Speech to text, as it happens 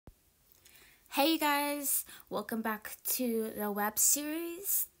Hey you guys, welcome back to the web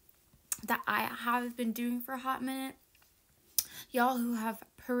series that I have been doing for a hot minute. Y'all who have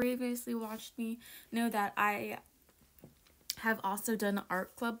previously watched me know that I have also done an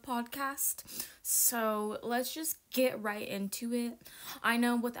art club podcast. So let's just get right into it. I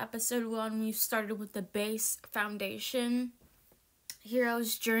know with episode 1 we started with the base foundation,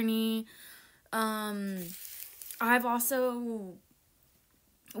 hero's journey. I've also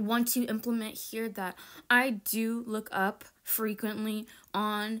want to implement here that I do look up frequently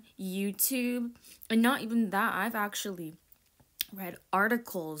on YouTube, and not even that, I've actually read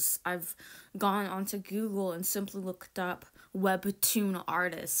articles. I've gone onto Google and simply looked up webtoon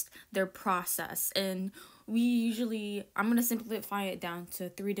artists, their process, and I'm going to simplify it down to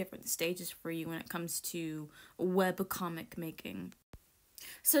 3 different stages for you when it comes to webcomic making.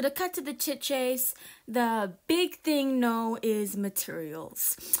 So to cut to the chase, the big thing now is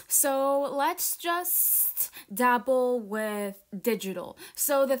materials. So let's just dabble with digital.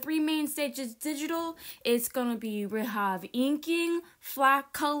 So the 3 main stages digital, it's gonna be we have inking,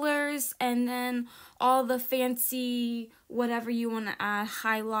 flat colors, and then all the fancy whatever you want to add,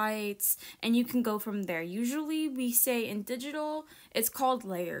 highlights, and you can go from there. Usually we say in digital it's called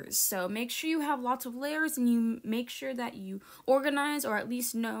layers, so make sure you have lots of layers and you make sure that you organize or at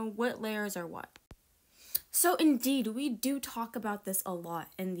least know what layers are what. So indeed, we do talk about this a lot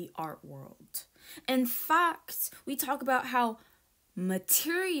in the art world. In fact, we talk about how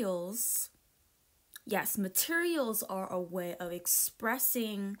materials are a way of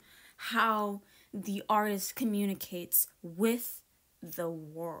expressing how the artist communicates with the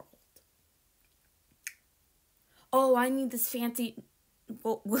world. Oh, I need this fancy...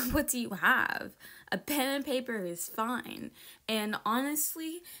 Well, what do you have? A pen and paper is fine. And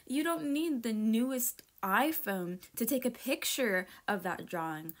honestly, you don't need the newest iPhone to take a picture of that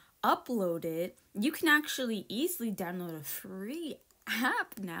drawing. Upload it. You can actually easily download a free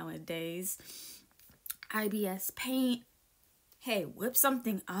app nowadays. IBS Paint. Hey, whip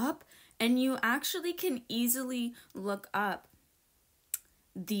something up and you actually can easily look up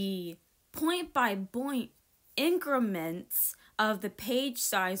the point-by-point increments of the page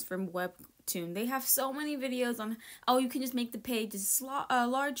size from Webtoon. They have so many videos on how you can just make the pages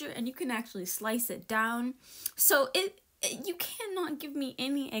larger and you can actually slice it down. So you cannot give me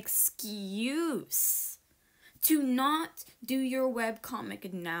any excuse to not do your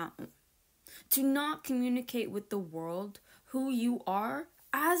webcomic now, to not communicate with the world who you are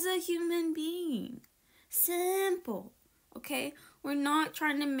as a human being. Simple, okay? We're not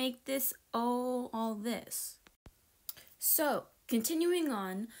trying to make this all this. So, continuing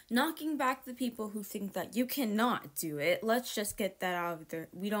on, knocking back the people who think that you cannot do it. Let's just get that out of there.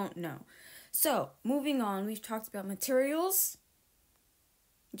 We don't know. So, moving on, we've talked about materials.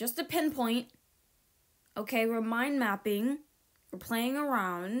 Just a pinpoint. Okay, we're mind mapping. We're playing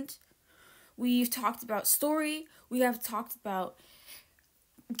around. We've talked about story. We have talked about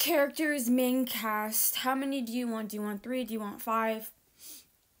characters, main cast. How many do you want? Do you want 3? Do you want 5?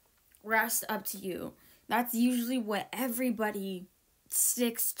 Rest up to you. That's usually what everybody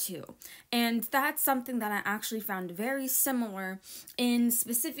sticks to. And that's something that I actually found very similar in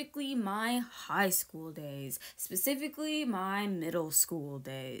specifically my high school days, specifically my middle school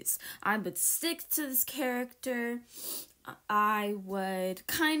days. I would stick to this character. I would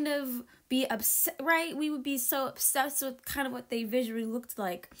kind of be upset, right? We would be so obsessed with kind of what they visually looked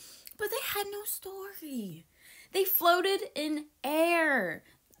like. But they had no story. They floated in air.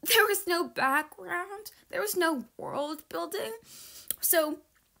 There was no background. There was no world building. So,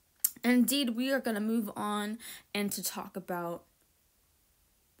 indeed, we are going to move on and to talk about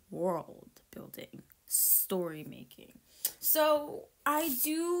world building, story making. So, I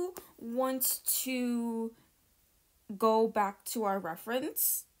do want to go back to our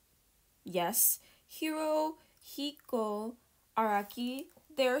reference. Yes, HiroHiko, Araki.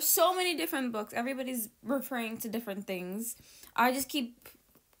 There are so many different books. Everybody's referring to different things. I just keep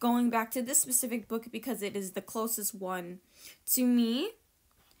going back to this specific book because it is the closest one to me.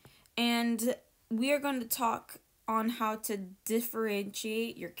 And we are going to talk on how to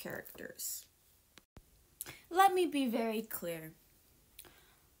differentiate your characters. Let me be very clear.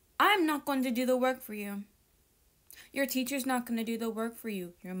 I'm not going to do the work for you. Your teacher's not going to do the work for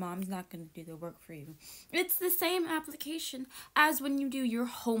you. Your mom's not going to do the work for you. It's the same application as when you do your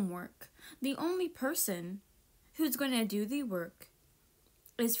homework. The only person who's going to do the work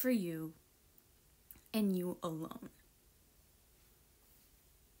is for you and you alone.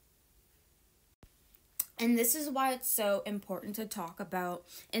 And this is why it's so important to talk about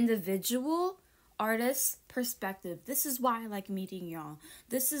individual artist's perspective. This is why I like meeting y'all.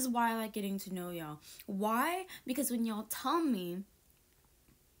 This is why I like getting to know y'all. Why? Because when y'all tell me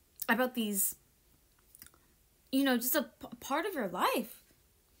about these, just a part of your life,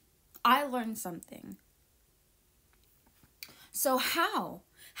 I learned something. So how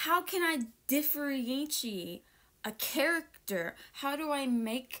can I differentiate a character? How do I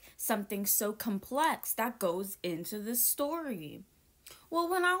make something so complex that goes into the story? Well,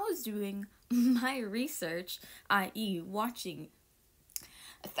 when I was doing my research, i.e. watching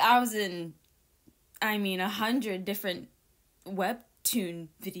 100 different webtoon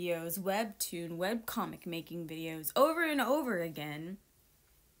videos, webcomic making videos over and over again,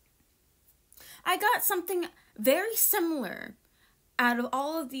 I got something very similar out of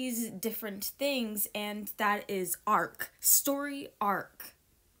all of these different things, and that is story arc.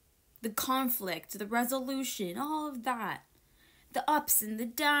 The conflict, the resolution, all of that. The ups and the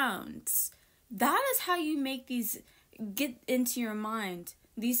downs. That is how you make these get into your mind.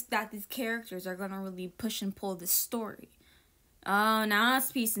 These characters are gonna really push and pull this story. Oh, now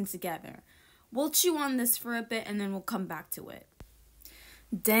it's piecing together. We'll chew on this for a bit and then we'll come back to it.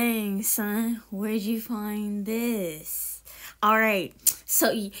 Dang, son, where'd you find this? Alright,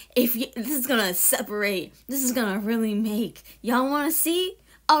 so this is gonna separate. This is gonna really make. Y'all wanna see?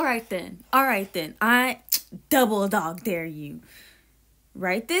 Alright then. I double dog dare you.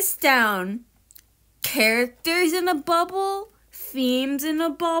 Write this down. Characters in a bubble, themes in a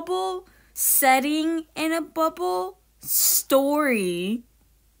bubble, setting in a bubble, story,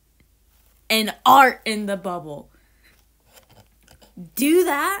 and art in the bubble. Do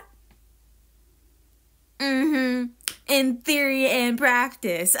that. In theory and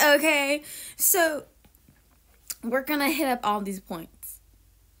practice, okay? So, we're gonna hit up all these points.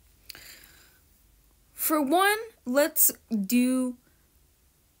 For one, let's do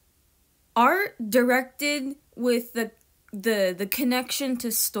art directed with the connection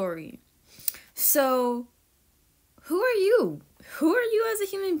to story. So, who are you? Who are you as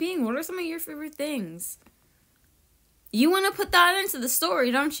a human being? What are some of your favorite things? You want to put that into the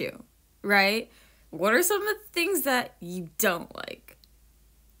story, don't you? Right? What are some of the things that you don't like?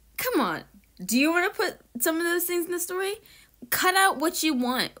 Come on. Do you want to put some of those things in the story? Cut out what you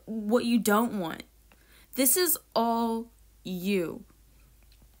want, what you don't want. This is all you.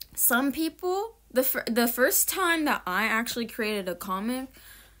 Some people, the first time that I actually created a comic,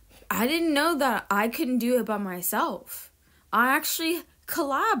 I didn't know that I couldn't do it by myself. I actually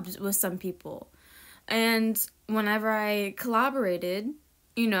collabed with some people. And whenever I collaborated,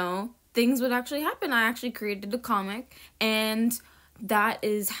 things would actually happen. I actually created a comic, and that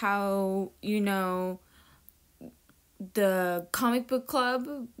is how, the comic book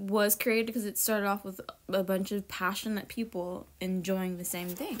club was created, because it started off with a bunch of passionate people enjoying the same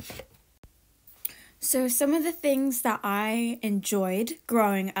thing. So some of the things that I enjoyed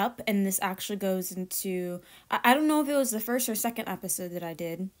growing up, and this actually goes into, I don't know if it was the first or second episode that I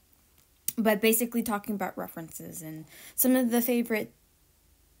did, but basically talking about references and some of the favorite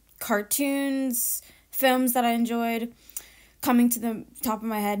cartoons, films that I enjoyed. Coming to the top of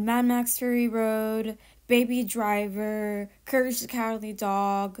my head, Mad Max Fury Road, Baby Driver, Courage the Cowardly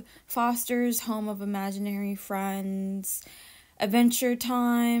Dog, Foster's Home of Imaginary Friends, Adventure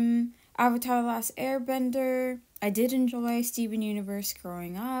Time, Avatar: The Last Airbender. I did enjoy Steven Universe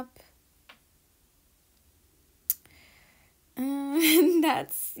growing up.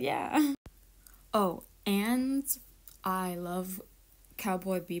 That's, yeah. Oh, and I love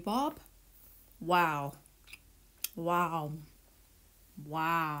Cowboy Bebop. Wow.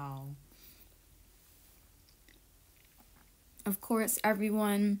 Of course,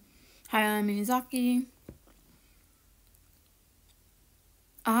 everyone, Hayao Miyazaki.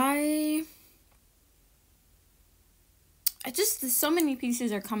 So many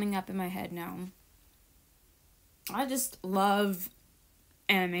pieces are coming up in my head now. I just love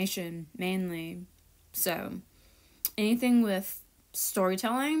animation, mainly. So, anything with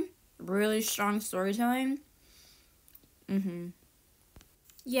storytelling, really strong storytelling.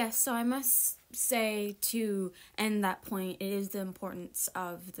 Yes, so I must say, to end that point, it is the importance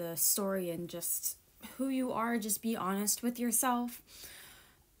of the story and just who you are. Just be honest with yourself.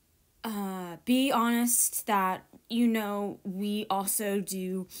 Be honest that, we also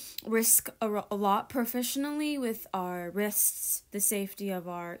do risk a lot professionally with our wrists, the safety of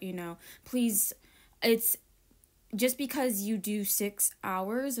our, please, it's just because you do 6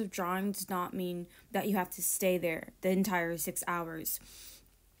 hours of drawing does not mean that you have to stay there the entire 6 hours.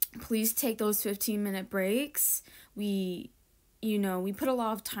 Please take those 15-minute breaks. We put a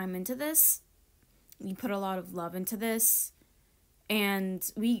lot of time into this. We put a lot of love into this. And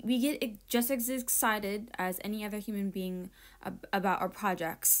we get just as excited as any other human being about our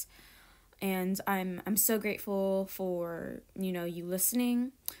projects. And I'm so grateful for, you know, you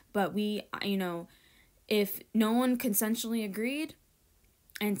listening. But we, you know, if no one consensually agreed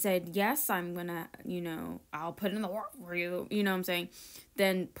and said, yes, I'm gonna, you know, I'll put in the work for you, you know what I'm saying,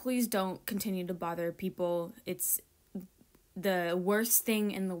 then please don't continue to bother people. It's the worst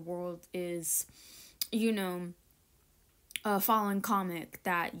thing in the world is, you know, a fallen comic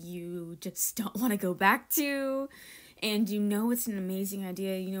that you just don't want to go back to, and you know it's an amazing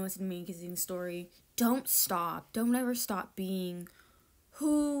idea, you know it's an amazing story. Don't stop. Don't ever stop being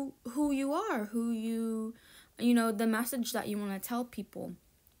who you are, you know, the message that you want to tell people.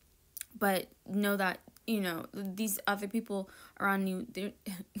 But know that, you know, these other people around you,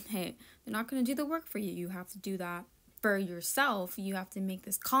 hey, they're not going to do the work for you. You have to do that for yourself. You have to make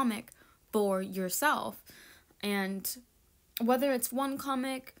this comic for yourself. And whether it's one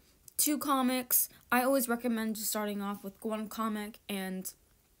comic, two comics, I always recommend just starting off with one comic. And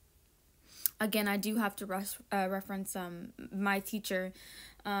again, I do have to reference my teacher,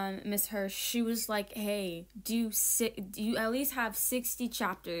 Miss Hirsch. She was like, hey, do you at least have 60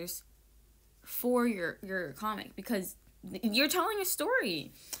 chapters for your comic, because you're telling a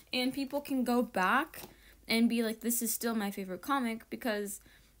story and people can go back and be like, this is still my favorite comic because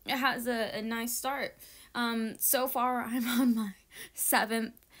it has a nice start. So far I'm on my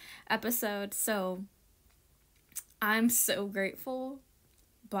 7th episode, so I'm so grateful,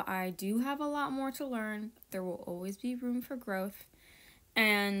 but I do have a lot more to learn. There will always be room for growth,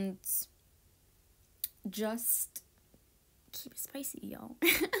 and just keep it spicy, y'all.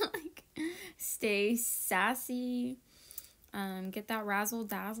 Like, stay sassy, get that razzle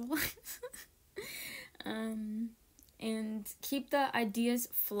dazzle, and keep the ideas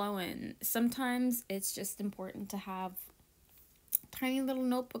flowing. Sometimes it's just important to have a tiny little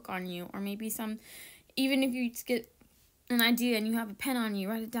notebook on you, or maybe even if you just get an idea and you have a pen on you,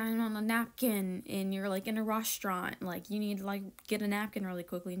 write it down on a napkin, and you're like in a restaurant, like you need to like get a napkin really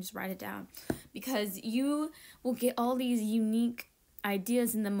quickly and just write it down, because you will get all these unique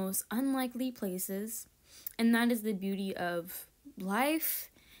ideas in the most unlikely places. And that is the beauty of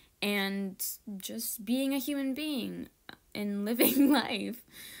life and just being a human being and living life.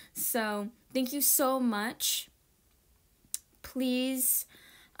 So thank you so much. Please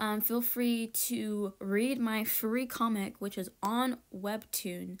feel free to read my free comic, which is on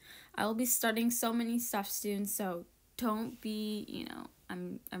Webtoon. I will be starting so many stuff soon, so don't be, you know,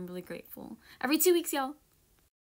 I'm really grateful. Every 2 weeks, y'all.